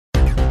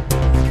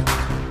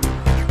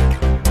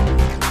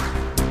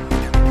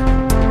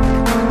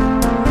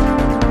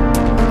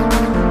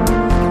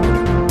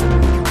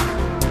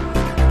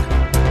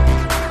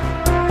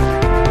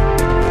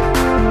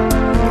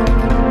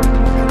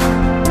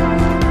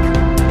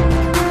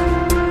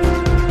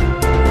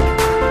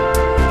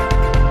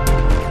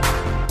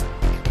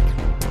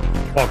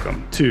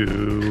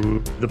to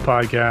the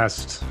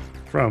podcast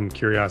from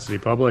Curiosity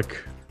Public.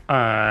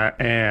 I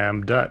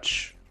am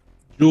Dutch.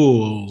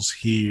 Jules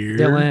here.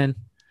 Dylan.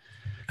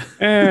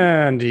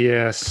 And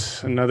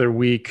yes, another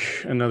week,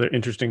 another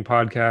interesting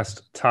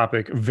podcast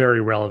topic,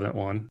 very relevant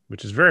one,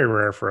 which is very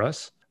rare for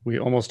us. We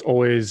almost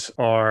always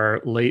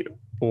are late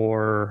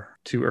or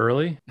too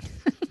early,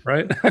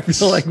 right? I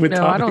feel like with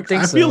No, I don't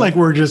think I so. feel like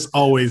we're just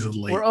always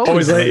late. We're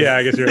always late. Yeah,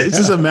 I guess you're right. It's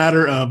just a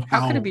matter of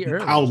How could it be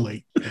early? how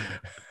late.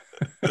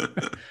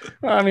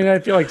 Well, I mean, I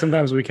feel like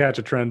sometimes we catch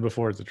a trend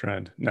before it's a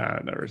trend. Nah,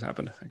 it never has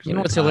happened. Actually. You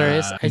know what's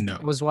hilarious? I no.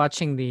 was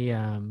watching the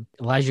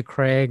Elijah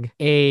Craig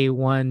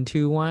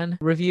A121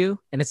 review,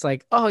 and it's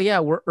like, oh yeah,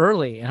 we're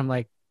early, and I'm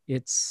like,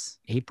 it's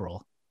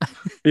April.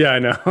 Yeah, I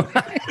know.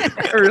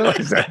 I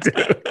realize that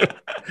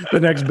too. The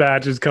next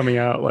batch is coming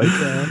out like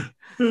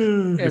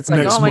It's like,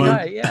 Next oh my month.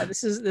 god, yeah,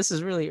 this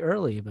is really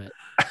early, but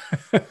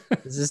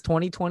this is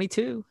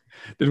 2022.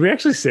 Did we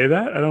actually say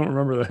that? I don't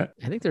remember that.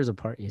 I think there's a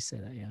part you say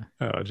that, yeah.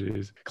 Oh,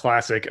 geez.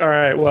 Classic. All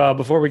right. Well,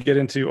 before we get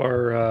into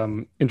our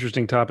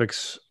interesting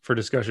topics for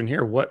discussion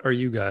here, what are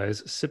you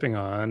guys sipping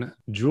on?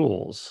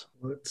 Jules.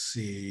 Let's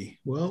see.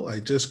 Well, I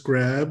just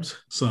grabbed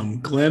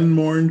some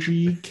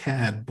Glenmorangie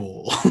Cad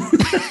Bull.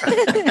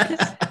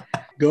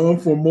 Going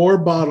for more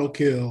bottle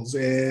kills.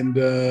 And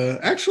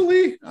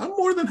actually, I'm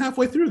more than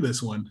halfway through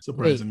this one,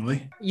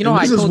 surprisingly. You know,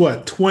 And this I is told-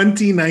 what,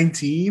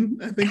 2019?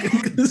 I think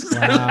this is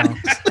Wow.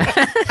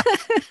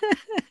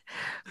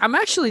 I'm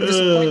actually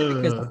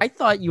disappointed because I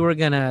thought you were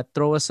gonna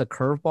throw us a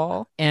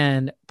curveball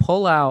and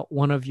pull out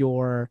one of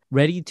your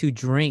ready to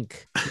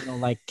drink,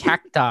 like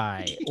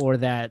cacti or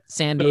that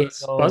San Diego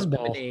Buzzball.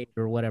 lemonade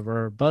or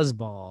whatever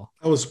buzzball.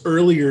 That was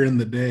earlier in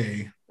the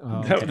day.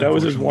 Oh, That, okay. that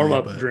was his Unfortunately,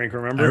 warm-up but drink, I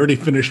remember? already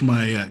finished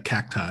my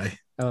cacti,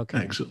 Okay.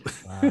 actually.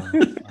 Wow.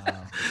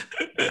 Wow.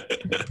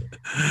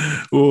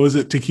 What was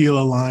it?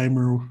 Tequila, lime,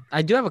 or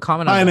I do have a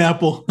comment on that.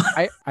 pineapple?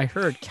 I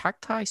heard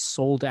cacti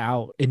sold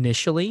out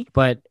initially,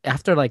 but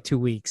after like 2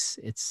 weeks,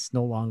 it's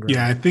no longer.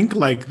 Yeah, I think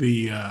like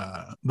the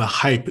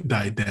hype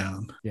died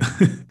down Yeah.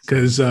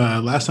 because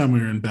last time we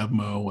were in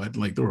Bevmo,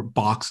 like there were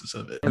boxes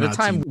of it. By the Not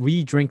time seen-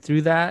 we drink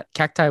through that,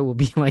 cacti will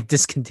be like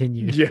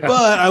discontinued. Yeah.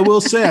 but I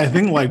will say, I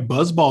think like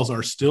buzzballs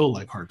are still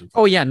like hard to.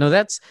 Oh yeah, no,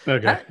 that's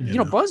Okay. that, Yeah. you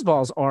know,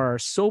 buzzballs are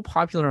so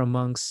popular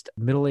amongst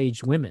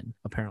middle-aged women,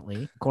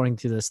 apparently, according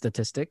to the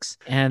statistics.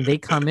 And they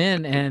come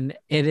in and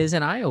it is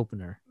an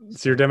eye-opener.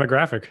 It's your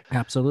demographic.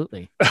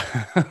 Absolutely.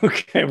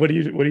 Okay. What are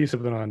you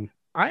sipping on?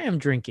 I am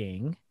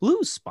drinking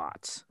Blue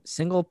Spot,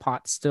 single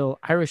pot still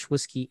Irish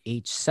whiskey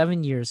aged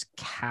 7 years,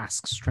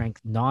 cask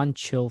strength,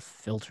 non-chill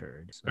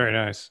filtered. Very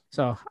nice.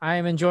 So I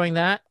am enjoying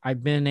that.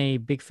 I've been a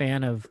big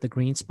fan of the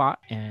green spot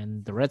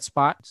and the red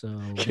spot. So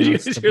Can you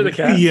it's just the hear the blue-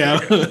 cat? Yeah,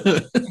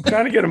 I'm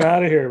trying to get him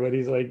out of here, but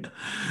he's like,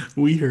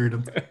 we heard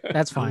him.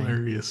 That's fine.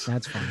 Hilarious.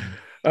 That's fine.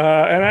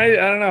 and I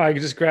don't know. I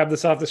just grabbed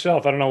this off the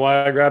shelf. I don't know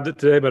why I grabbed it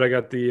today, but I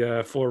got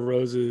the Four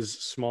Roses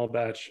small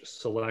batch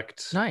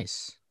select.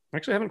 Nice.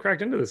 Actually, I haven't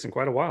cracked into this in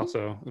quite a while,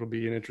 so it'll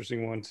be an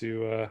interesting one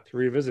to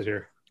revisit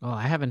here. Oh,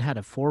 I haven't had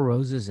a Four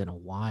Roses in a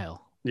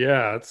while.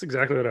 Yeah, that's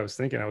exactly what I was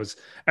thinking. I was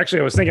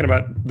thinking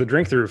about the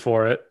drink through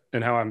for it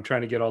and how I'm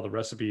trying to get all the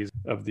recipes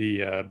of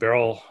the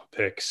barrel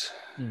picks.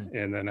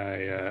 And then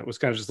I was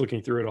kind of just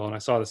looking through it all and I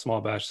saw the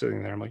small batch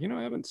sitting there. I'm like,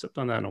 I haven't sipped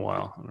on that in a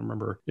while. I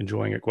remember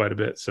enjoying it quite a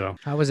bit. So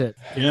How was it?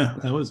 Yeah,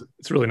 that was it.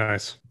 it's really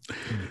nice.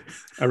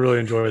 I really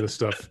enjoy this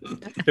stuff.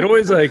 It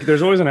always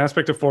there's always an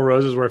aspect of Four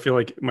Roses where I feel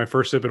like my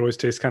first sip, it always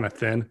tastes kind of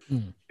thin.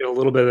 Get a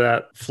little bit of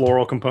that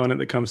floral component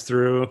that comes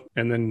through.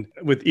 And then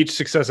with each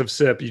successive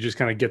sip, you just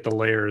kind of get the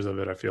layers of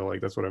it. I feel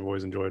like that's what I've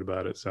always enjoyed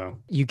about it. So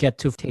You get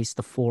to taste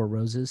the Four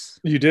Roses,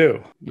 you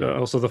do.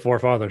 Also the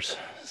Forefathers.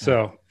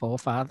 So, Four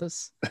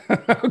Fathers.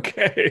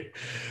 okay.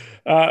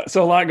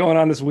 So a lot going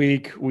on this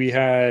week. We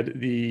had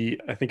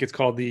I think it's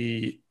called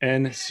the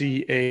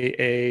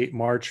NCAA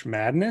March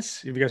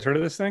Madness. Have you guys heard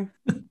of this thing?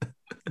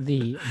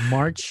 The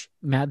March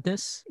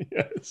Madness.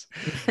 Yes.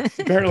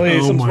 Apparently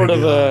Oh some my sort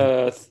of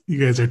God. You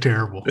guys are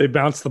terrible. they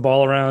bounce the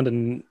ball around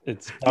and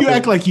it's You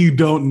act like you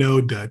don't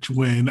know Dutch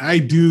when I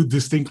do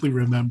distinctly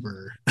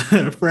remember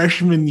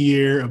freshman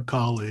year of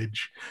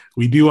college.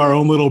 We do our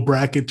own little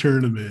bracket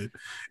tournament.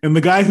 And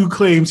the guy who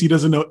claims he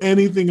doesn't know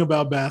anything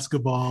about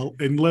basketball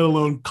and let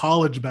alone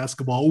college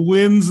basketball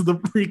wins the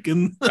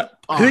freaking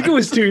I think it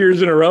was 2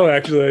 years in a row,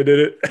 actually, I did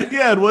it.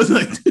 Yeah, it was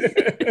like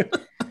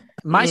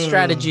My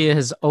strategy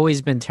has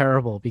always been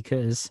terrible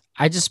because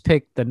I just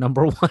picked the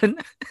number one.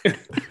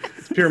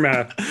 It's pure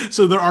math.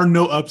 so there are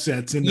no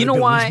upsets in You know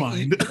Dylan's why?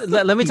 Mind.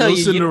 Let me tell No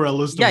you.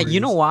 Cinderella Yeah, stories. you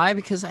know why?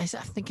 Because I'm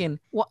thinking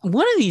one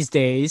of these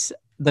days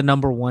the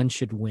number one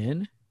should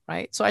win,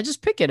 right? So I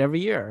just pick it every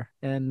year.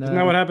 And Isn't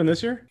that what happened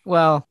this year?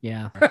 well,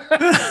 yeah.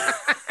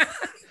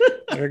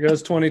 There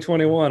goes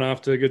 2021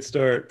 off to a good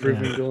start,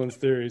 proving Yeah. Dylan's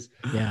theories.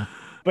 Yeah.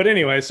 But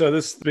anyway, so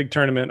this big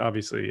tournament,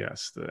 obviously,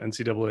 yes, the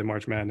NCAA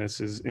March Madness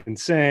is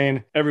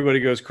insane. Everybody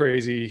goes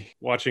crazy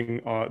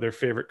watching their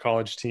favorite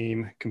college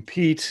team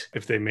compete,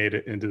 if they made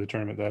it into the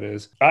tournament, that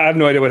is. I have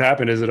no idea what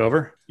happened. Is it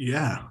over?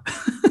 Yeah.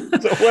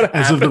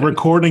 As of the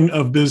recording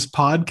of this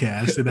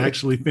podcast, it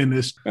actually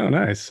finished. Oh,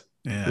 nice.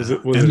 Yeah. Was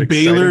it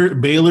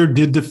and Baylor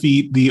did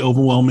defeat the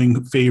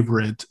overwhelming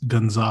favorite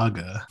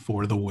Gonzaga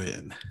for the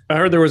win. I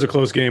heard there was a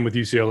close game with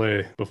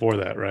UCLA before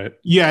that, right?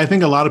 Yeah, I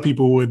think a lot of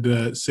people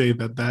would say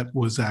that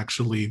was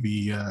actually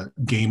the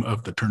game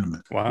of the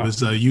tournament. Wow. It was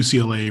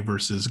UCLA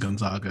versus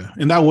Gonzaga,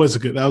 and that was a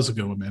good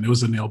one, man. It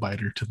was a nail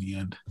biter to the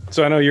end.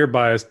 So I know you're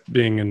biased,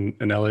 being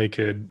an LA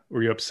kid.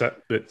 Were you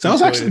upset that? So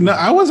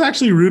I was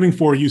actually rooting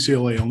for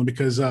UCLA only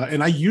because,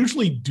 and I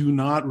usually do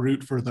not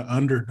root for the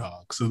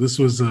underdog. So this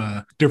was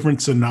a different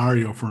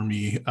scenario for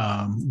me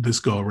this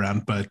go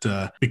around, but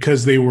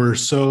because they were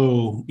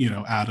so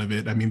out of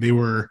it. I mean, they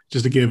were,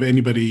 just to give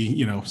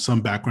anybody some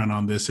background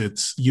on this,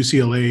 it's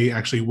UCLA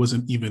actually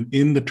wasn't even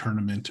in the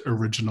tournament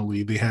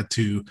originally. They had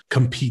to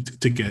compete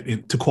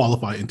to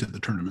qualify into the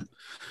tournament.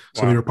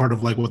 So They were part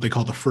of like what they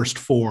call the first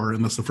four,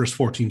 and that's the first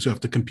four teams who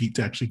have to compete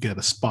to actually get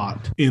a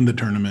spot in the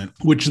tournament,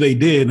 which they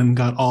did and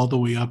got all the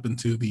way up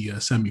into the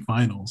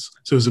semifinals.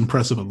 So it was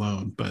impressive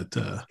alone, but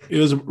it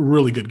was a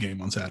really good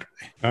game on Saturday.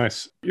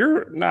 Nice.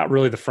 You're not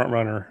really the front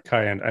runner,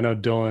 Kyan. I know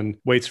Dylan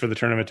waits for the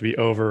tournament to be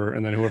over,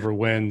 and then whoever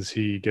wins,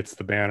 he gets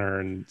the banner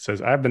and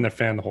says, "I've been a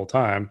fan the whole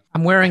time."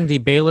 I'm wearing the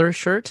Baylor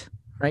shirt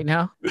right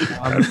now.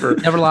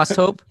 Never lost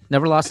hope.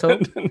 Never lost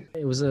hope.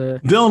 It was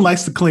Dylan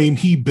likes to claim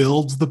he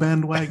builds the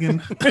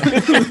bandwagon.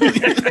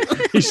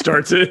 He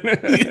starts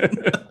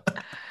it.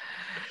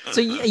 So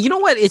you know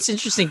what? It's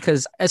interesting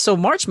because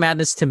March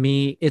Madness to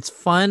me, it's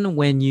fun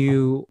when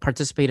you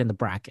participate in the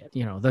bracket,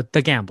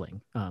 the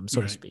gambling,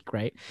 so to speak,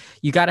 right?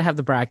 You got to have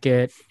the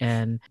bracket,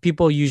 and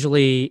people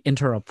usually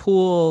enter a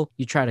pool.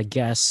 You try to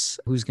guess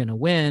who's going to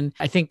win.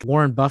 I think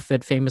Warren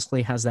Buffett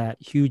famously has that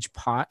huge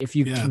pot. If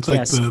you can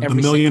guess like the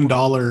 $1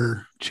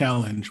 million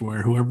challenge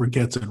where whoever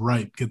gets it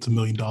right gets $1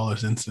 million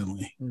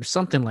instantly, or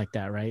something like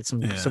that, right?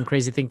 Some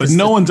crazy thing. But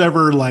no one's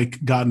ever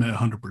gotten it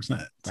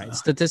 100%. Right. So.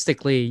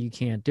 Statistically, you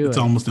can't do it. It's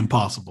almost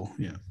impossible.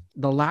 Yeah.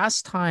 The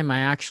last time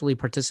I actually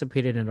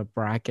participated in a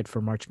bracket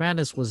for March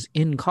Madness was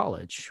in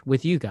college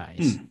with you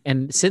guys.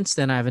 And since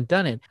then, I haven't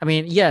done it. I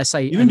mean, yes,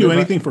 You didn't do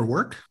anything for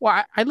work?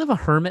 Well, I live a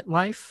hermit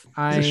life.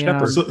 So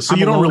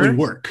you don't really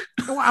work.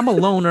 I'm a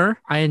loner.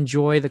 I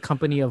enjoy the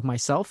company of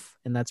myself,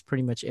 and that's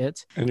pretty much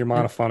it. And your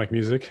monophonic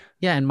music.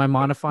 Yeah, and my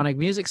monophonic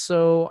music.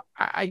 So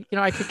I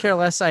could care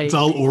less. It's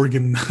all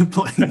organ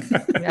playing.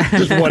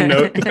 Just one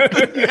note.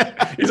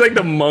 He's like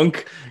the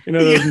monk.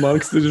 Those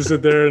monks that just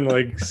sit there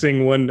and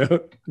sing one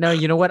note. No,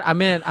 you know what?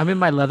 I'm in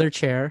my leather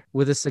chair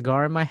with a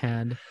cigar in my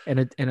hand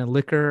and a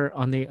liquor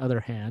on the other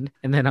hand,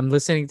 and then I'm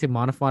listening to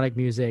monophonic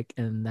music,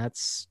 and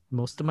that's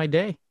most of my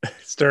day.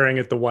 Staring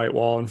at the white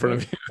wall in front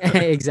of you.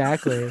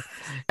 Exactly.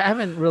 I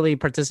haven't really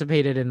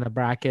participated in the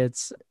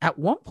brackets. At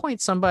one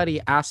point,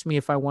 somebody asked me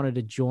if I wanted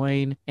to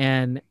join,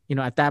 and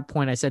at that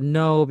point, I said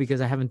no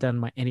because I haven't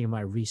done any of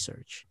my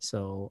research.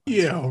 So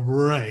yeah,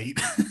 right.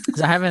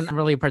 I haven't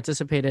really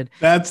participated.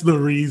 That's the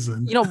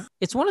reason.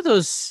 It's one of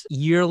those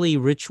yearly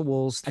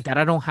rituals that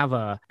I don't have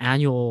a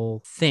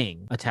annual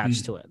thing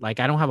attached to it. Like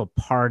I don't have a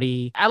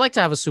party. I like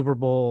to have a Super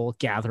Bowl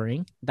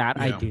gathering. That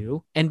I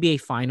do.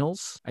 NBA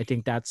Finals. I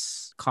think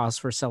that's cause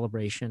for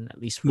celebration, at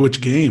least.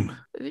 Which game?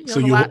 So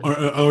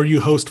you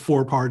host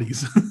 4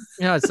 parties.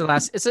 It's the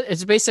last.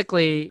 It's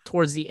basically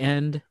towards the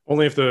end.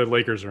 Only if the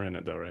Lakers are in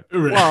it, though, right?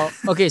 Well,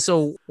 okay.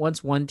 So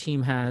once one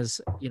team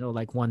has,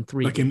 won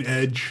 3, like an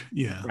edge,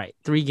 yeah, right,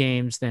 3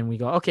 games, then we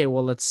go. Okay,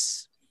 well,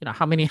 let's.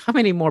 How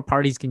many more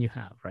parties can you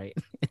have, right?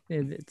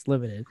 It's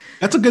limited.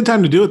 That's a good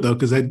time to do it though,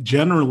 because that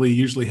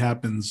usually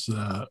happens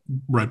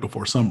right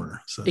before summer.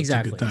 So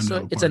exactly. It's a good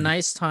time it's a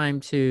nice time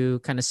to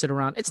kind of sit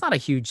around. It's not a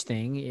huge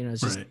thing,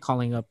 it's just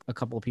calling up a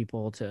couple of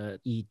people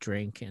to eat,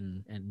 drink,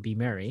 and be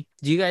merry.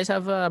 Do you guys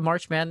have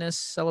March Madness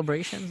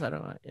celebrations? I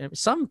don't know.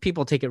 Some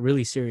people take it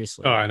really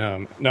seriously. Oh, I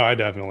know. No, I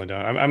definitely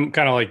don't. I'm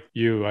kind of like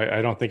you.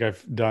 I don't think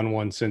I've done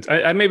one since.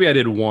 Maybe I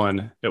did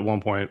one at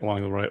one point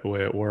along the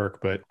way at work,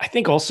 but I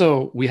think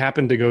also we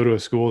happened to go to a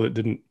school that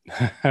didn't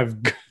have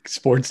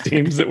sports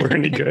teams that were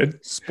any good.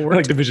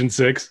 Like Division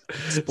 6.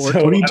 So what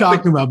are you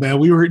talking about, man?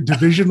 We were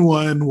Division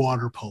 1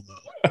 water polo.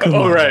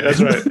 Right,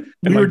 that's right.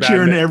 We were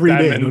cheering every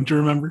day. Don't you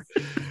remember?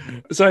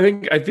 So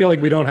I feel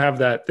like we don't have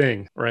that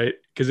thing, right?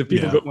 Because if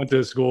people went to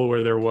a school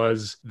where there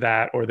was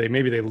that, or they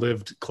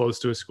lived close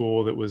to a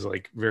school that was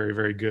very,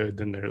 very good,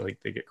 then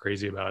they get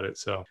crazy about it.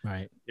 So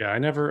right, yeah, I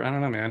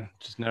don't know, man.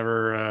 Just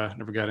never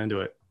got into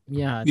it.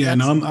 Yeah.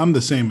 No, I'm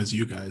the same as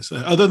you guys.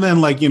 Other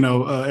than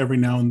every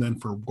now and then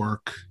for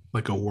work,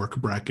 like a work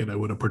bracket, I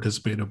would have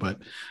participated, but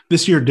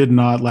this year did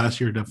not. Last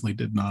year definitely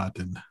did not,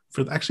 and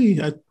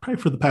I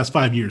probably for the past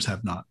 5 years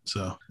have not.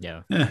 So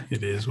yeah,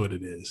 it is what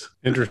it is.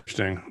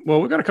 Interesting.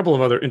 Well, we've got a couple of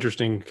other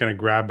interesting kind of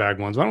grab bag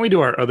ones. Why don't we do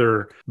our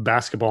other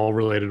basketball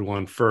related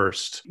one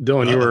first?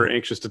 Dylan, you were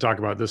anxious to talk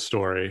about this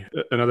story.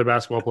 Another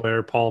basketball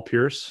player, Paul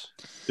Pierce,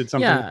 did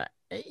something. Yeah.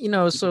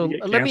 So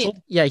let me.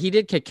 Yeah, he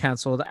did get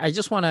canceled. I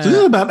just want to. This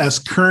is about as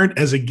current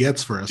as it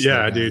gets for us.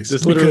 Yeah, dude.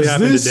 This literally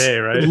happened today,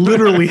 right?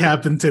 Literally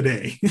happened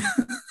today.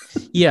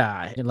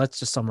 Yeah, and let's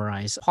just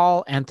summarize.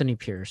 Paul Anthony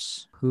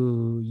Pierce,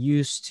 who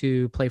used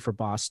to play for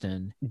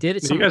Boston, did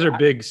it. You guys are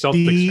big Celtics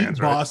The fans,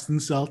 right? Boston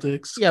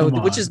Celtics. Yeah,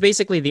 Come which is on.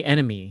 basically the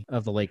enemy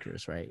of the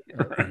Lakers, right?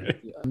 Right.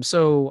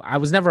 So I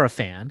was never a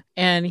fan,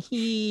 and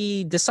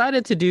he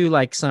decided to do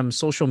like some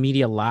social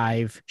media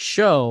live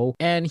show,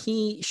 and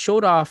he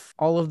showed off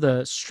all of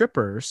the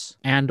strippers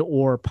and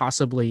or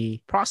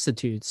possibly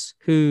prostitutes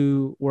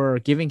who were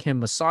giving him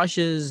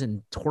massages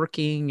and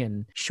twerking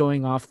and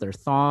showing off their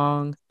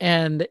thong.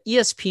 And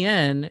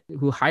ESPN,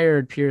 who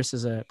hired Pierce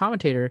as a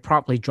commentator,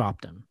 promptly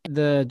dropped him.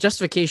 The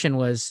justification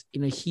was,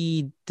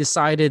 he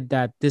decided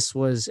that this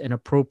was an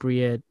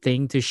appropriate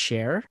thing to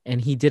share, and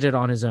he did it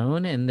on his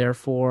own, and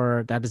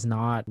therefore that is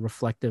not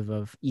reflective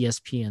of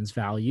ESPN's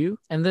value,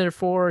 and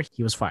therefore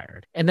he was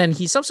fired. And then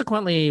he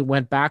subsequently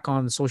went back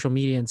on social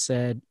media and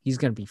said he's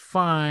going to be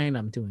fine,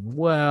 I'm doing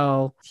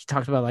well. He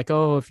talked about like,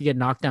 oh, if you get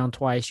knocked down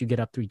twice, you get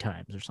up 3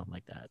 times or something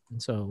like that.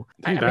 And so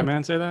Didn't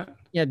Batman say that?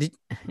 yeah.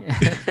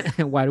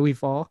 Why do we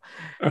fall?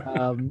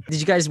 Did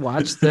you guys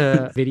watch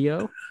the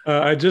video?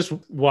 I just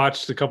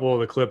watched a couple of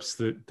the clips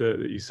that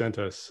you sent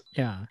us.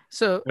 Yeah.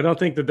 So I don't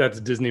think that that's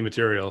Disney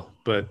material,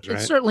 but it's right?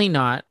 certainly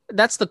not.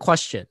 That's the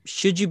question.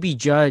 Should you be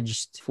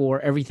judged for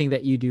everything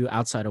that you do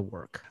outside of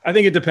work? I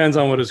think it depends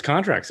on what his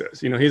contract says.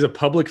 He's a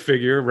public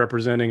figure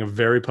representing a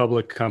very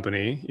public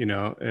company,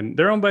 and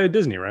they're owned by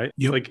Disney, right?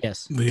 Yep. Like,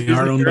 Yes. They Disney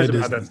are owned by cares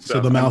about Disney. that So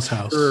stuff. the I'm Mouse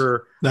House.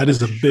 sure- That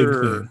is a I'm big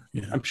sure- thing.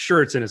 Yeah. I'm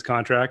sure it's in his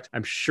contract.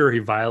 I'm sure he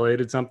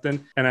violated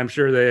something, and I'm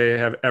sure they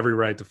have every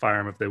right to fire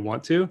him if they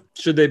want to.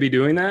 Should they be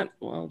doing that?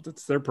 Well,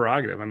 that's their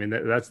prerogative. I mean,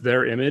 that's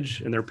their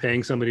image, and they're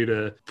paying somebody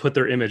to put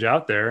their image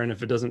out there. And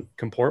if it doesn't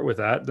comport with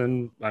that,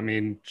 then I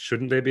mean,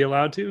 shouldn't they be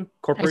allowed to?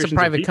 Corporations It's a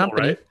private are people,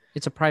 company. right?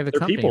 It's a private They're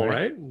company, people,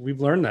 right? right? We've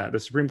learned that. The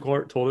Supreme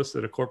Court told us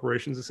that a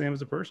corporation is the same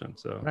as a person.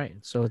 So Right.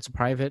 So it's a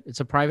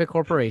private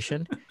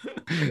corporation.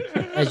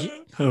 As you,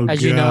 Oh, As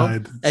God. you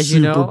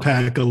know- Super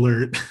PAC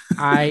alert.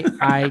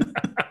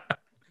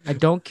 I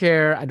don't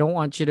care. I don't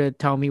want you to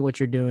tell me what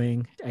you're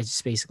doing. I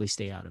just basically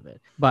stay out of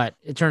it. But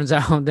it turns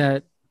out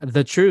that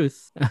the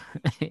truth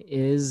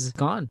is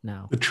gone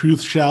now. The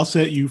truth shall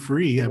set you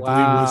free, I believe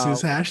was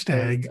his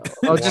hashtag.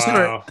 Oh, just for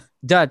wow.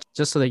 Dutch,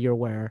 just so that you're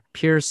aware,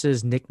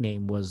 Pierce's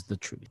nickname was the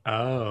truth.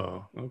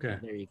 Oh, okay.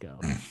 There you go.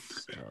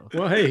 So.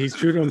 Well, hey, he's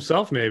true to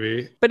himself,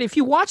 maybe. But if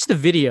you watch the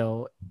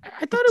video,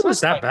 I thought It's it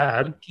was not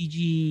that bad.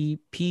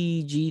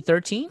 PG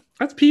 13.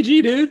 That's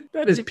PG, dude.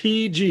 That is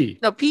PG.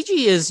 No,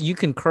 PG is you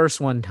can curse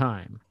one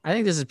time. I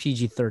think this is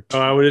PG 13.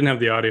 Oh, we didn't have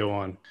the audio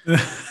on.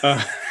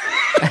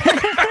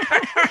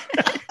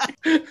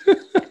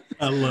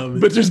 I love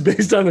it. But just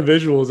based on the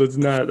visuals, it's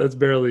not. That's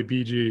barely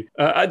PG.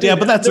 Yeah,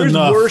 but that's there's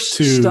enough worse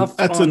stuff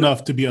that's on-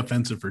 enough to be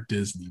offensive for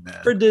Disney,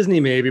 man. for Disney,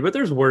 maybe. But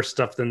there's worse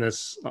stuff than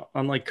this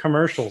on like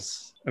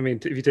commercials. I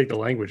mean, if you take the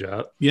language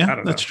out, I Yeah,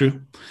 don't that's know.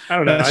 true. I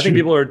don't know. That's I think true.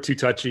 people are too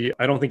touchy.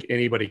 I don't think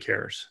anybody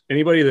cares.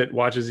 Anybody that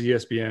watches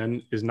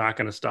ESPN is not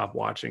going to stop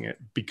watching it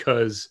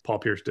because Paul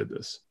Pierce did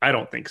this. I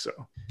don't think so.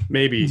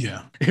 Maybe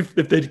Yeah. if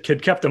they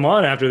had kept him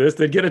on after this,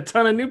 they'd get a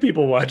ton of new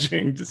people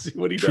watching to see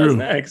what he does True.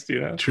 next.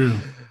 True.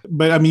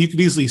 But I mean, you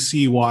could easily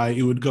see why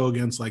it would go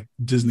against like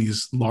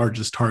Disney's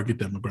largest target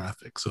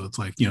demographic. So it's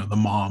like, the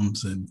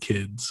moms and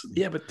kids.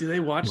 Yeah, but do they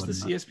watch the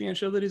Whatnot. ESPN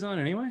show that he's on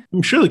anyway?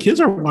 I'm sure the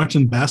kids are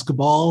watching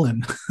basketball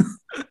and,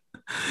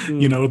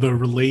 the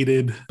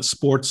related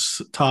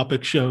sports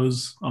topic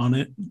shows on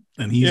it.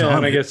 And he's Yeah, on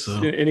and I it, guess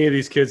so. any of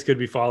these kids could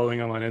be following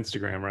him on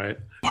Instagram, right?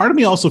 Part of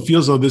me also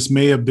feels though this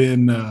may have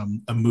been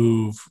a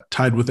move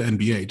tied with the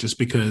NBA, just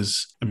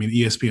because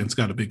ESPN's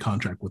got a big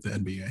contract with the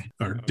NBA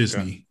or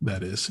Disney,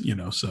 that is,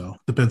 so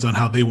depends on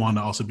how they want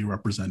to also be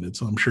represented.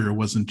 So I'm sure it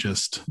wasn't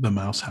just the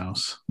Mouse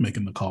House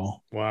making the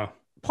call. Wow.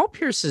 Paul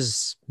Pierce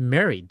is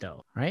married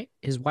though, right?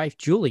 His wife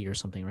Julie or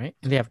something, right?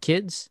 And they have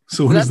kids.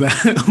 So what is that?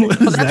 What Well, does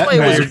that's that why it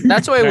matter? was.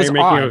 That's why it Now was you're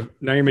making odd.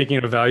 now you're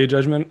making a value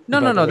judgment.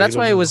 No. That's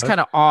why it was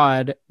kind of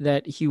odd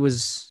that he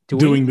was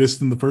doing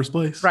this in the first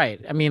place. right.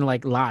 I mean,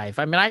 like live.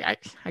 I mean, I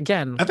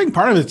again. I think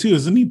part of it too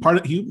isn't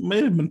he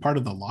may have been part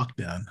of the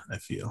lockdown, I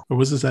feel. Or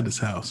was this at his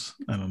house?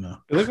 I don't know.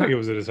 It looked like it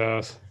was at his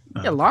house.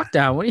 Yeah,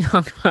 lockdown. What are you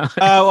talking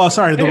about?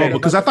 Sorry, the Hey, bubble,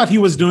 because I thought he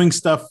was doing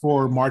stuff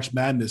for March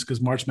Madness,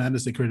 because March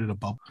Madness they created a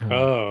bubble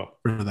Oh,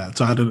 for that.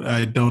 So I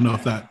don't know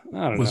if that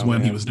I don't was know, when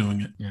he man. was doing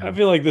it. Yeah. I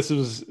feel like it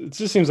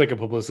just seems like a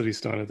publicity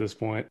stunt at this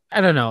point.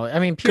 I don't know. I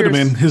mean, Could have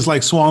Pierce. been his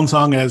like swan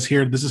song as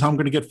here. This is how I'm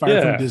going to get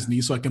fired Yeah. from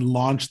Disney, so I can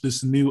launch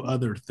this new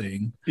other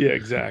thing Yeah,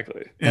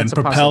 exactly. and That's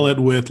a propel it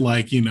with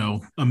like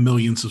 1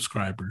 million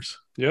subscribers.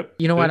 Yep.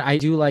 You know what? I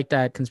do like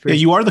that Yeah, conspiracy.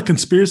 you are the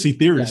conspiracy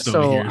theorist Yeah,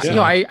 over so, here. you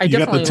know, I you got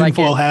definitely the like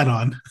tinfoil it. hat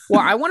on.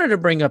 Well, I wanted to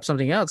bring up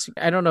something else.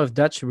 I don't know if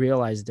Dutch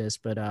realized this,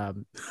 but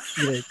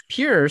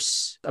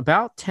Pierce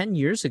about 10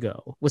 years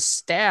ago was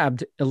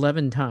stabbed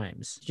 11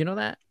 times. Did you know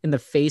that? In the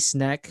face,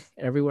 neck,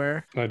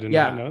 everywhere. I did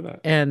Yeah. not know that.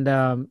 And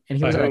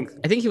he was I at don't-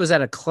 I think he was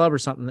at a club or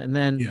something, and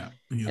then Yeah.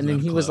 And then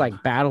he was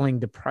like battling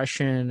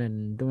depression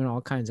and doing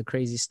all kinds of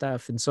crazy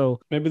stuff. And so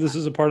maybe this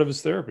is a part of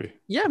his therapy.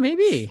 Yeah,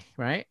 maybe.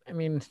 Right. I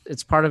mean,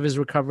 it's part of his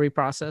recovery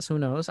process. Who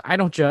knows? I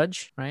don't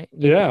judge. Right.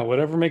 Yeah.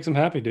 Whatever makes him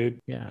happy,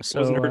 dude. Yeah. So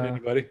wasn't hurting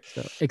anybody.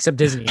 Except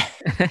Disney.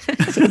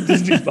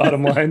 Disney's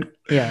bottom line.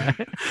 Yeah.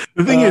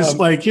 The thing is,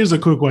 like, here's a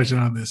quick question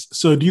on this.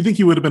 So do you think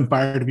he would have been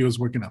fired if he was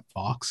working at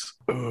Fox?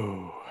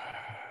 Oh.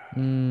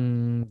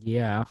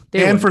 Yeah.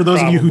 And for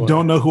those of you who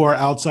don't know who are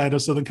outside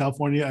of Southern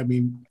California, I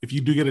mean, if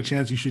you do get a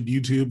chance, you should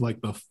YouTube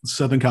like the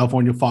Southern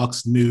California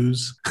Fox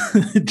News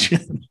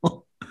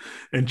channel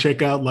and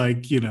check out,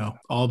 like, you know,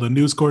 all the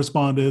news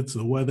correspondents,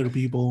 the weather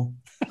people.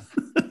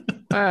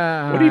 What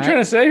are you trying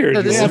to say here?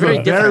 No, this They is have very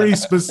a very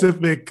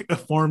specific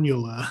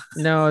formula.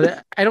 No,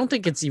 I don't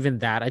think it's even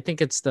that. I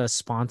think it's the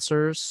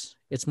sponsors.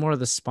 It's more of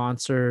the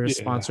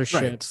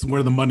sponsorship. Right. It's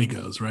where the money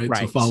goes, right? So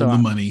Right. follow the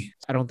money.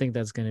 I don't think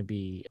that's going to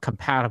be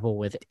compatible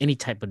with any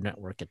type of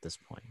network at this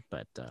point.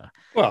 But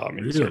well, I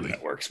mean, Really? certain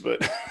networks,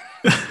 but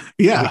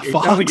Yeah, I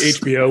don't think Fox.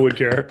 HBO would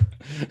care.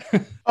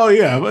 Oh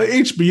yeah, but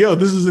HBO.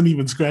 This isn't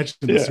even scratching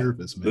the Yeah.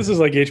 surface, man. This is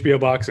like HBO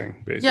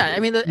boxing, basically. yeah, I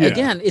mean, Yeah.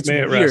 again, it's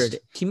May it weird. rest.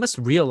 He must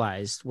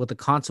realize what the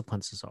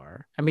consequences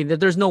are. I mean,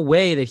 there's no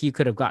way that he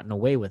could have gotten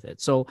away with it.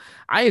 So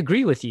I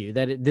agree with you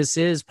that this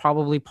is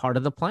probably part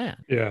of the plan.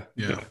 Yeah.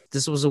 Yeah.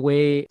 This was a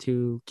way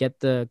to get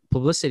the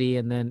publicity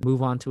and then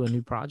move on to a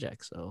new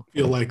project. So I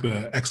feel like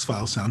the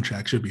X-Files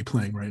soundtrack should be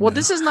playing right now. well,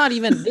 this is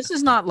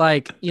not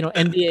like, you know,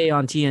 NBA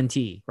on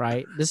TNT,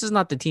 right? This is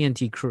not the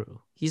TNT crew.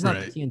 He's not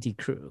Right. the TNT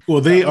crew. Well,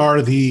 they are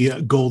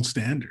the gold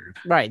standard.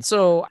 Right.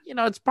 So, you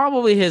know, it's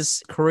probably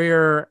his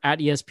career at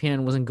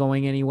ESPN wasn't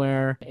going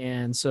anywhere.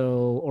 And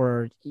so,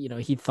 or, you know,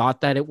 he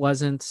thought that it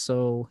wasn't.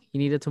 So he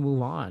needed to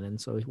move on.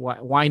 And so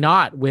why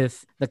not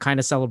with the kind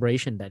of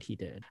celebration that he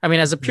did? I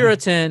mean, as a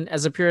Puritan,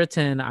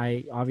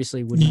 I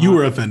obviously would You not,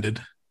 were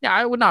offended. yeah,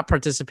 I would not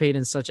participate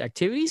in such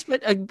activities.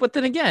 But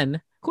then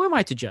again, who am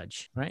I to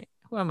judge? Right.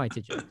 Who am I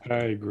to judge? I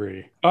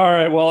agree. All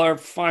right. Well, our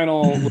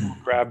final little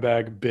grab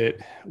bag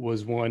bit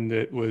was one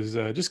that was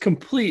just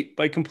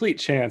by complete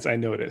chance I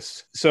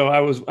noticed. So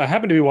I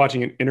happened to be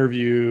watching an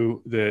interview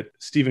that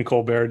Stephen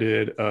Colbert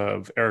did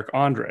of Eric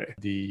Andre,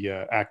 the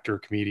actor,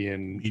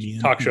 comedian,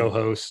 talk show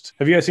host.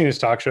 Have you guys seen his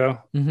talk show?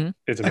 Mm-hmm.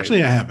 It's amazing.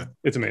 Actually, I haven't.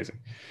 It's amazing.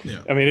 Yeah.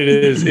 I mean, it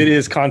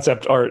is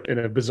concept art in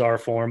a bizarre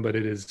form, but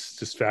it is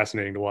just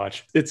fascinating to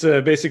watch. It's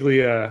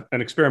basically an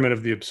experiment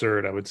of the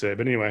absurd, I would say.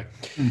 But anyway,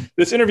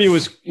 this interview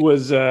was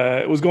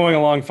going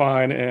along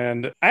fine,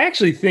 and I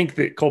actually think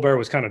that Colbert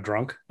was kind of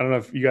drunk. I don't know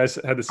if you guys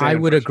had the same. I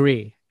would impression.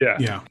 agree.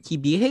 Yeah. He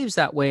behaves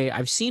that way.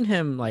 I've seen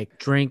him like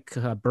drink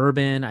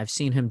bourbon. I've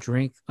seen him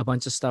drink a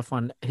bunch of stuff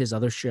on his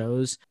other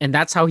shows, and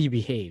that's how he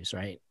behaves,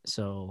 right?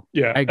 So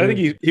Yeah, I I think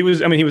agree. he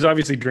was. I mean, he was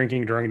obviously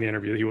drinking during the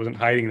interview. He wasn't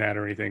hiding that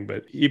or anything,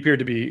 but he appeared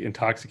to be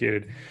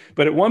intoxicated.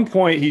 But at one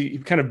point, he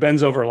kind of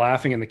bends over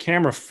laughing, and the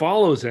camera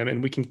follows him,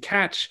 and we can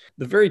catch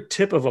the very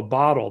tip of a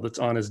bottle that's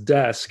on his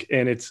desk,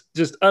 and it's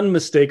just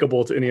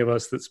unmistakable to any of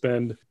us that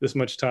spend this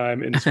much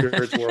time in the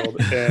spirits world.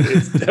 And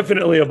it's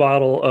definitely a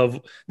bottle of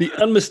the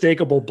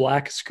unmistakable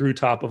black screw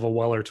top of a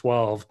Weller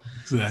 12.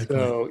 Exactly.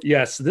 So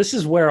yes, this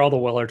is where all the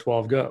Weller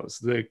 12 goes.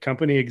 The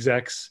company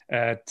execs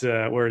at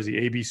where is he,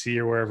 ABC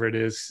or wherever it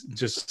is,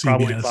 just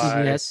probably CBS.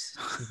 buy. Yes.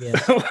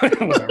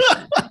 Whatever.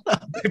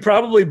 They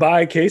probably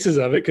buy cases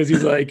of it because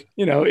he's like,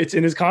 you know, it's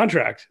in his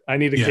contract. I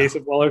need a Yeah. case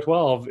of Weller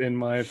 12 in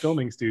my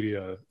filming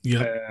studio.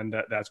 Yep. And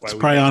that's why It's we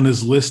probably on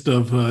his list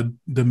of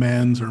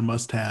demands or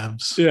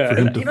must-haves Yeah, for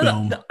him and to you know,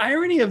 film. the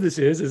irony of this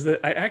is that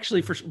I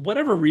actually, for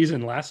whatever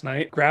reason, last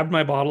night grabbed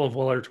my bottle of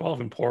Weller 12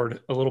 and poured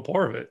a little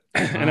pour of it,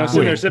 and I was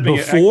sitting there sipping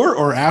before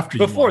or after?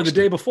 it You before the watched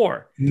day it?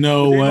 before.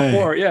 No the day way.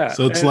 before, yeah.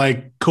 So it's And-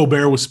 like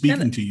Colbert was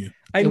speaking to you.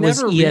 I It was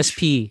never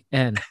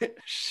ESPN.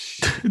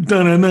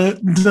 Dun-na-na,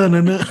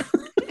 dun-na-na.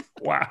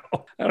 Wow,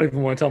 I don't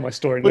even want to tell my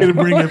story. Way to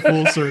now. bring it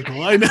full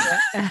circle. I know.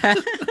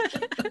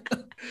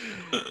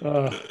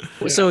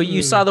 So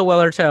you saw the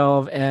Weller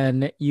 12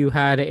 and you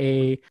had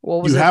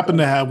what was You it? happen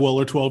to have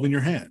Weller 12 in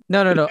your hand.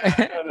 No.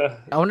 Uh,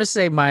 I want to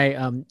say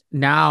my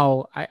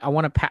now I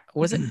want to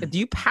was it do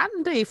you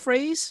patent a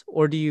phrase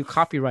or do you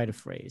copyright a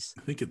phrase?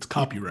 I think it's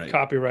copyright.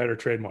 Copyright or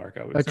trademark,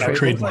 I A would say. I would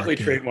trademark, most likely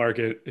yeah. trademark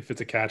it if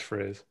it's a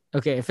catchphrase.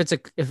 Okay, if it's a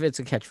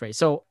catchphrase.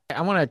 So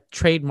I want to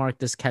trademark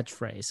this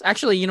catchphrase.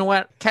 Actually, you know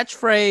what?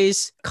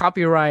 Catchphrase,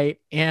 copyright,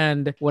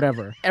 and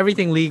whatever.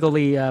 Everything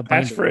legally binding.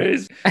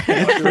 Catchphrase.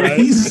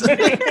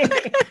 Catchphrase.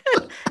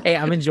 Hey,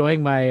 I'm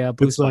enjoying my It's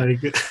boost. like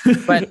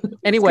But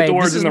anyway, Get the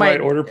this words is in the my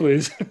right order,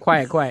 please.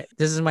 quiet.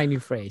 This is my new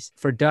phrase.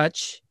 For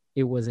Dutch,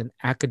 it was an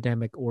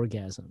academic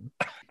orgasm.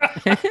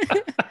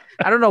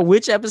 I don't know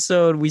which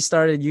episode we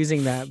started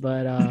using that,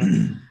 but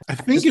I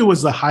think it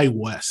was the High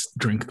West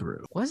drink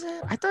through. was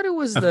it? I thought it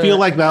was I feel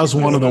like that was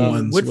one of the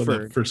ones when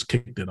Woodford. they first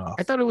kicked it off.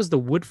 I thought it was the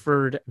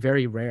Woodford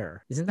Very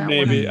Rare. Isn't that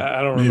Maybe. one?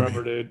 I don't Maybe.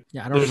 remember, dude.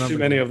 Yeah, I don't There's remember. too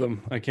many of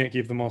them. I can't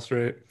keep them all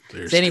straight.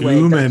 There's Anyway,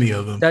 too Dutch- many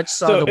of them. Dutch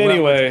saw So the Weller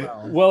anyway,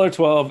 12. Weller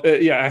 12.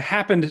 Yeah, I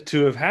happened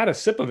to have had a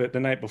sip of it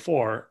the night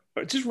before.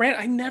 But just ran.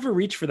 I never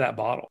reached for that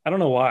bottle. I don't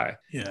know why.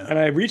 Yeah. And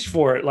I reached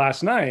for it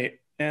last night,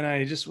 And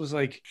I just was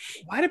like,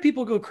 why do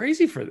people go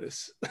crazy for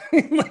this?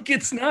 Like,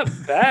 it's not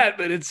bad,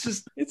 but it's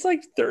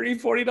like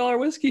 $30-$40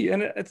 whiskey.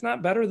 And it's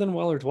not better than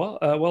Weller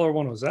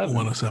 107.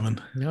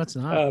 107. No, it's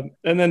not.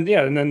 And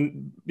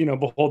then,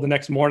 behold, the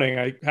next morning,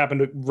 I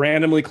happened to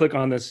randomly click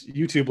on this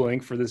YouTube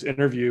link for this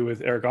interview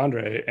with Eric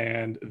Andre.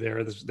 And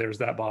there's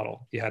that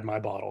bottle. He had my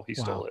bottle. He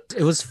stole it.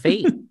 It was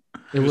fate.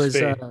 It was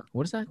fate.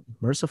 What is that?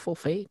 Merciful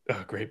Fate.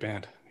 Oh, great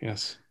band.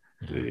 Yes.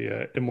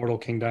 The Immortal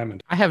King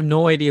Diamond. I have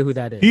no idea who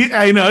that is.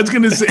 I know. It's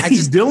going to say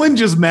Dylan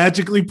just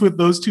magically put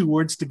those two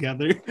words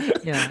together,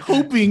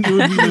 hoping it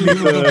would be the name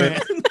of the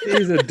band.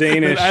 He's a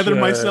Danish. That either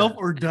myself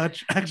or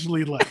Dutch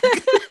actually like.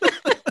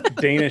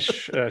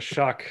 Danish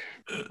shock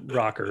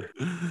rocker.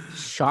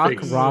 Shock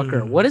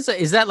rocker. What is it?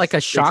 Is that like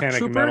a shock Satanic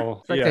trooper?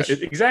 metal. Like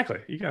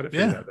exactly. You got it.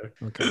 Yeah. There.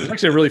 Okay. There's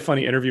actually a really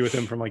funny interview with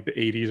him from like the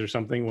 80s or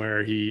something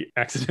where he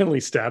accidentally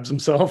stabs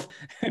himself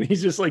and he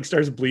just like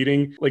starts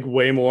bleeding like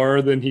way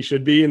more than he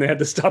should be, and they had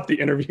to stop the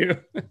interview.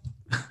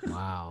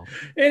 Wow.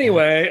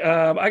 Anyway,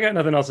 I got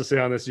nothing else to say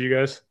on this. You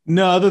guys?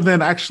 No, other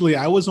than actually,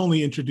 I was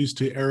only introduced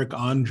to Eric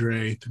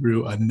Andre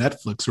through a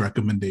Netflix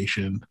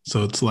recommendation.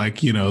 So it's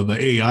like, the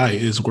AI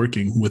is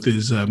working with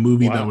his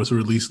movie that was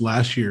released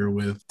last year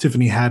with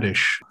Tiffany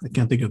Haddish. I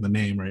can't think of the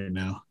name right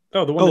now.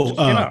 Oh, the one that just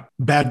came out.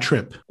 Bad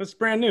Trip. That's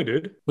brand new,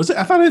 dude. Was it?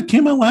 I thought it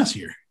came out last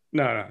year.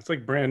 No, it's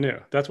like brand new.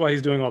 That's why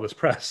he's doing all this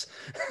press.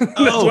 That's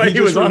Oh, why he he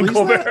was just on released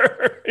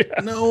Colbert.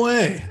 Yeah. No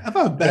way. I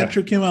thought Bad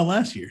Trip came out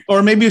last year.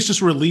 Or maybe it's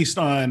just released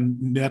on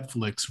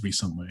Netflix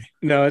recently.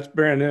 No, it's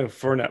brand new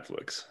for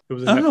Netflix. It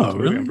was a Netflix movie,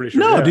 really? I'm pretty sure.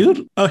 No, Yeah.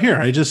 dude. Oh, here.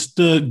 I just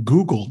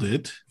Googled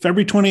it.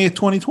 February 28th,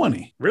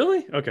 2020.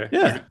 Really? Okay.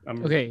 Yeah.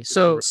 Okay,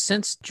 so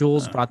since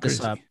Jules brought this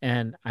crazy. up,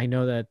 and I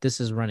know that this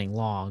is running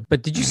long,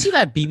 but did you see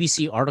that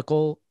BBC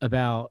article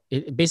about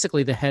it?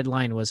 Basically, the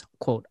headline was,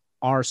 quote,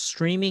 "Are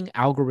streaming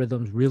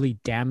algorithms really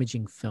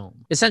damaging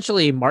film?"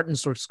 Essentially, Martin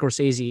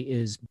Scorsese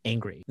is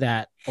angry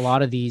that a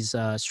lot of these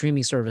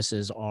streaming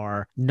services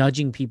are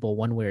nudging people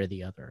one way or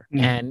the other.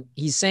 And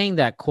he's saying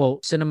that,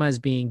 quote, "Cinema is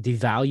being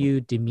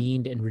devalued,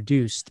 demeaned, and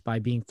reduced by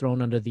being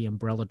thrown under the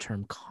umbrella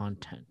term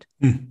content."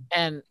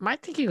 And my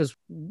thinking was,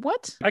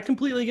 what? I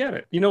completely get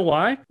it. You know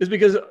why? It's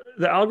because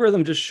the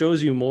algorithm just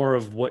shows you more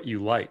of what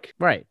you like.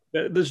 Right.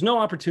 There's no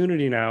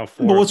opportunity now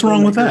for. But what's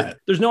wrong with that?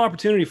 There's no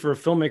opportunity for a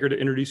filmmaker to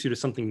introduce you to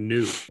something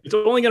new. It's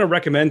only going to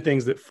recommend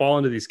things that fall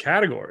into these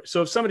categories.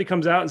 So if somebody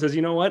comes out and says,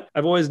 you know what,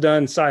 I've always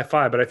done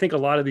sci-fi, but I think a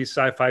lot of these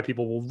sci-fi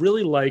people will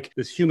really like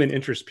this human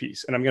interest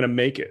piece, and I'm going to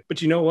make it.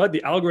 But you know what?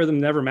 The algorithm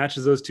never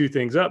matches those two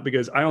things up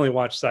because I only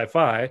watch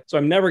sci-fi. So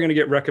I'm never going to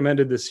get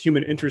recommended this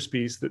human interest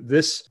piece that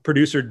this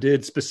producer did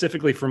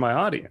specifically for my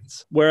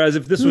audience. Whereas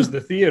if this was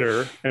the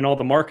theater and all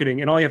the marketing,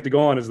 and all you have to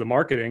go on is the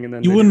marketing, and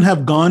then You wouldn't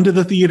have gone to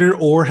the theater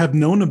or have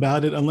known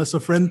about it unless a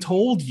friend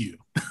told you.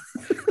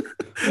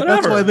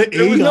 That's why the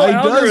There was no AI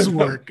does algorithm.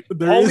 work.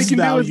 There all we is can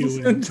do is value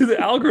listen in to the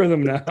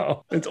algorithm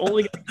now. It's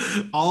only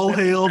all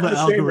hail the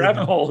same rabbit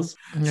algorithm. holes.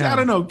 See, I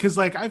don't know, because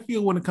like I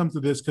feel when it comes to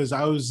this, because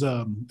I was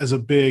as a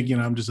big,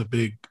 I'm just a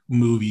big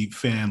movie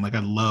fan. Like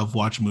I love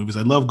watching movies.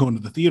 I love going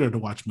to the theater to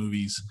watch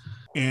movies.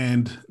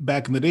 And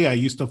back in the day, I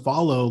used to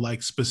follow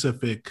like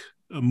specific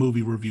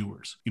movie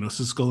reviewers.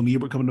 Siskel and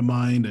Ebert come to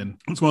mind, and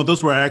it's one of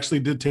those where I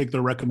actually did take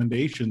their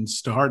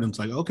recommendations to heart. And it's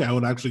like, okay, I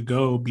would actually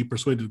be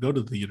persuaded to go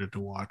to the theater to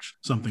watch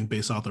something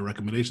based off their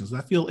recommendations.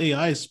 I feel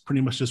AI is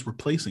pretty much just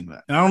replacing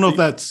that. And I don't know if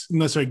that's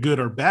necessarily good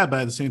or bad, but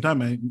at the same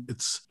time,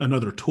 it's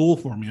another tool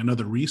for me,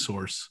 another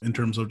resource in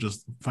terms of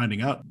just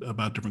finding out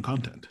about different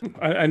content.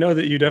 I know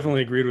that you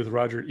definitely agreed with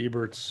Roger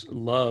Ebert's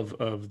love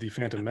of the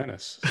Phantom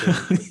Menace.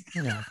 So.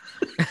 Yeah.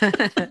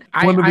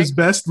 One of his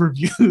best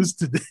reviews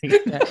today,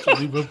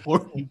 actually,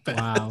 before we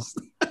passed.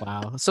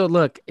 Wow. So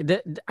look,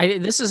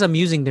 this is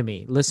amusing to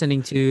me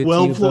listening to.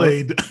 Well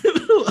played.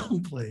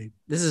 Well played.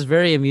 This is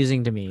very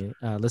amusing to me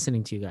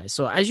listening to you guys.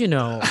 So as you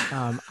know,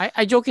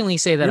 I jokingly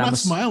say that You're I'm not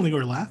smiling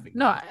or laughing.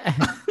 No.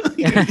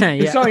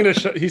 He's telling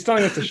us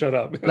to shut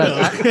up.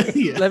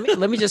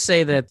 Let me just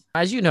say that,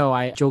 as you know,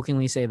 I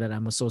jokingly say that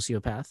I'm a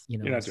sociopath.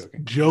 You're not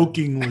joking.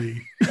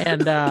 Jokingly.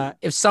 And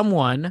if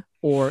someone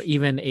or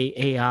even a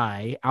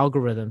AI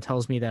algorithm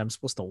tells me that I'm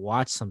supposed to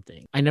watch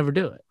something, I never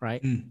do it,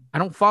 right? I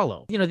don't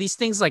follow. These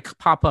things like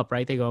pop up,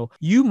 right? They go,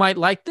 you might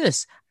like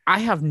this. I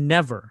have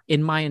never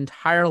in my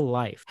entire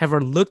life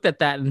ever looked at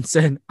that and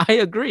said, I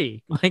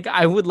agree. Like,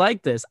 I would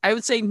like this. I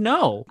would say,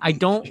 no, I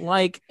don't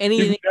like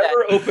anything.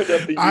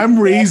 I'm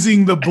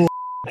raising the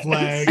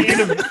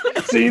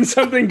flag. Seen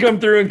something come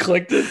through and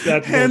clicked it.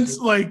 That's hence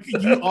like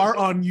you are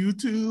on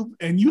YouTube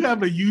and you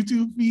have a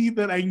YouTube feed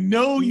that I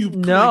know you've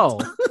no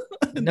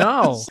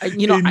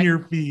in your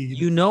feed.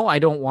 I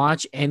don't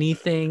watch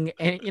anything,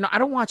 and I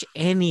don't watch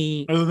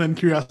any other than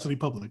Curiosity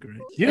Public, right?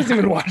 He doesn't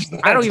even watch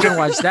that. I don't even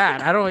watch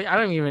that. I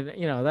don't even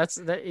that's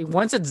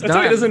once it's done.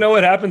 Why he doesn't know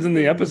what happens in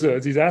the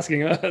episodes. He's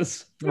asking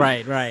us.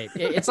 Right.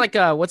 It's like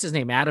what's his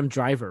name? Adam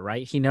Driver,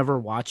 right? He never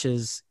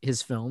watches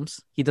his films.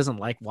 He doesn't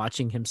like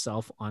watching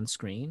himself on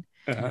screen.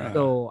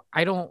 So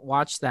I don't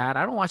watch that.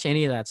 I don't watch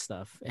any of that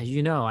stuff. As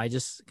you know, I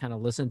just kind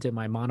of listen to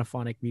my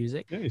monophonic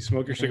music. Yeah, you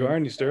smoke your cigar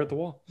and you stare at the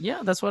wall.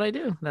 Yeah, that's what I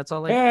do. That's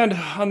all I do. And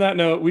on that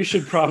note, we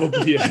should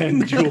probably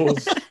end.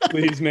 Jules,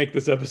 please make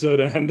this episode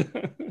end.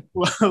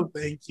 Well,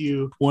 thank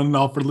you one and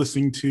all for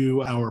listening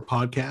to our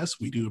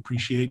podcast. We do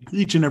appreciate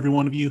each and every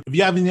one of you. If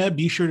you haven't yet,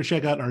 be sure to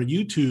check out our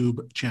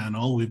YouTube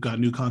channel. We've got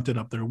new content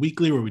up there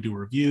weekly where we do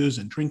reviews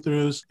and drink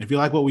throughs. If you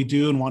like what we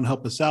do and want to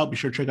help us out, be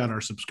sure to check out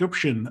our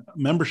subscription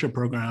membership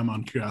program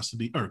on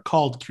Curiosity, or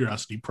called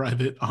Curiosity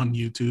Private, on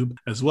YouTube.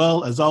 As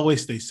well, as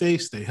always, stay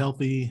safe, stay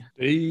healthy.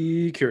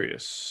 Stay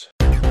curious.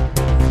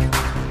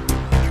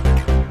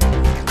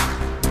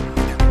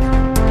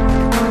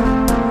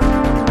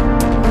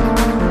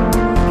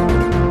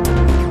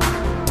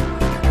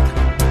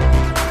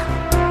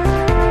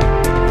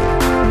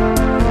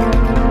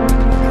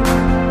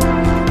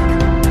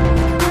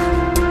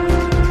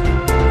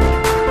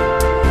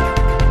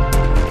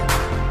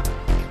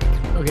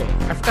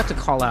 To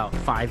call out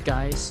Five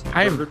Guys.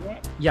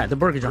 The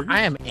burger joint.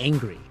 I am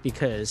angry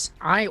because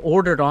I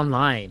ordered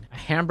online a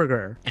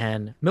hamburger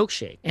and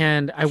milkshake,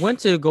 and I went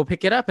to go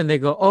pick it up and they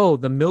go, "Oh,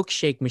 the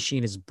milkshake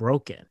machine is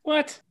broken."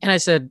 What? And I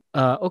said,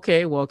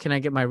 okay, well, can I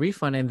get my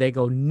refund? And they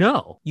go,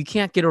 "No, you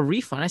can't get a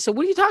refund." I said,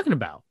 "What are you talking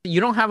about? You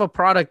don't have a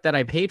product that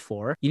I paid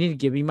for. You need to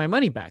give me my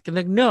money back." And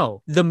they're like,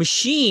 "No, the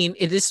machine,"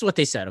 this is what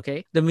they said,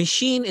 okay? "The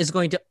machine is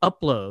going to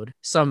upload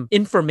some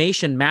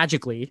information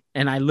magically."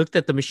 And I looked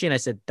at the machine. I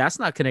said, "That's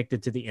not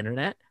connected to the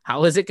internet.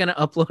 How is it going to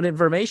upload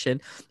information?"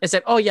 I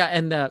said, "Oh yeah,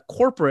 and the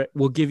corporate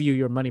will give you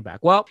your money back."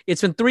 Well,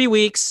 it's been 3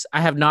 weeks.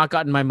 I have not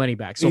gotten my money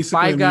back. So basically,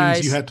 Five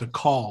Guys, you had to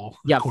call.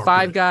 Yeah, corporate.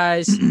 Five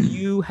Guys,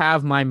 you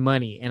have my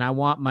money, and I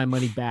want my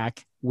money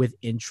back with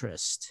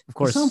interest. Of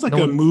course, it sounds like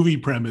a movie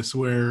premise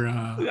where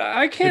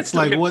I can't. It's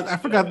like what I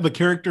forgot. The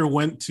character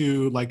went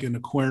to like an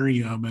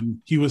aquarium and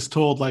he was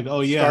told like,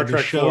 "Oh yeah, Star the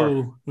Trek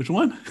show." 4. Which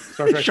one?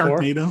 Star Trek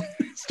Sharknado.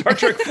 Star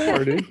Trek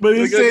 4, dude. But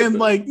he's saying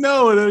like,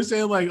 no, they're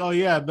saying like, "Oh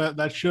yeah,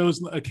 that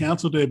show's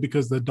canceled it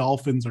because the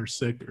dolphins are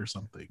sick or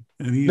something."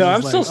 And he's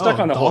I'm still stuck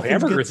on the whole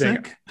dolphins hamburger get thing.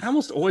 sick? I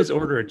almost always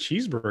order a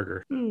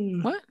cheeseburger.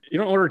 What? You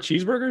don't order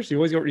cheeseburgers?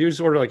 You just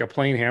order like a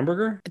plain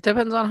hamburger? It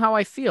depends on how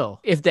I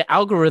feel. If the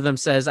algorithm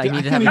says I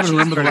need to have can't a even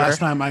remember the cheeseburger, last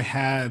time I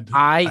had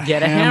I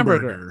get a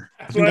hamburger.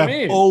 I That's think what I I've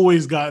mean.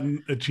 always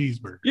gotten a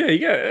cheeseburger. Yeah, you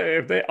got,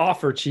 if they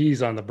offer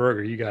cheese on the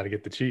burger, you got to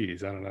get the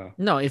cheese. I don't know.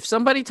 No, if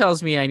somebody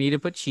tells me I need to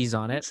put cheese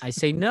on it, I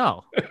say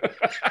no.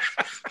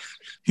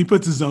 He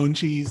puts his own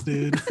cheese,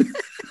 dude.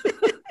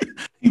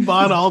 He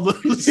bought all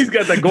those. He's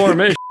got the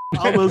gourmet.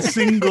 all those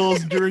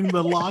singles during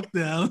the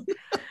lockdown.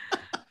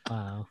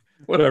 Wow.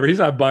 Whatever. He's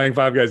not buying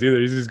Five Guys either.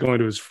 He's just going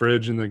to his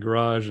fridge in the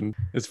garage and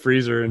his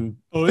freezer and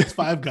Oh, it's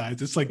Five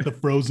Guys. It's like the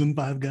frozen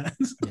Five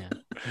Guys. Yeah.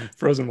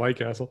 frozen White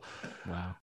Castle. Wow.